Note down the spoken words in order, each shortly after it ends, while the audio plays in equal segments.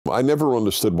I never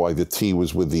understood why the T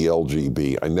was with the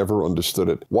LGB. I never understood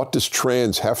it. What does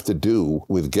trans have to do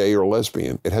with gay or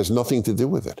lesbian? It has nothing to do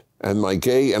with it. And my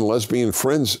gay and lesbian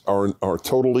friends are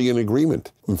totally in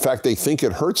agreement. In fact, they think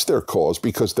it hurts their cause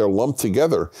because they're lumped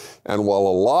together. And while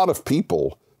a lot of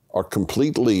people are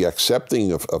completely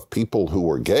accepting of people who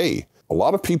are gay, a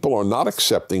lot of people are not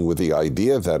accepting with the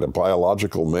idea that a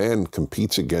biological man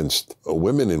competes against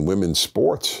women in women's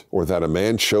sports, or that a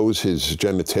man shows his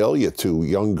genitalia to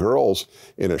young girls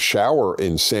in a shower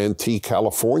in Santee,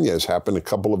 California, as happened a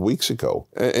couple of weeks ago.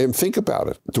 And think about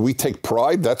it. Do we take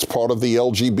pride? That's part of the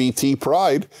LGBT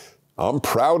pride. I'm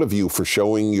proud of you for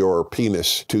showing your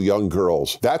penis to young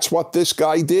girls. That's what this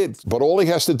guy did. But all he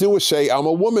has to do is say, I'm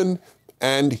a woman,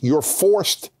 and you're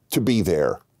forced to be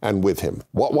there and with him.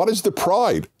 What is the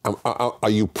pride? Are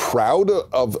you proud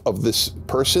of this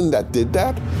person that did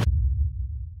that?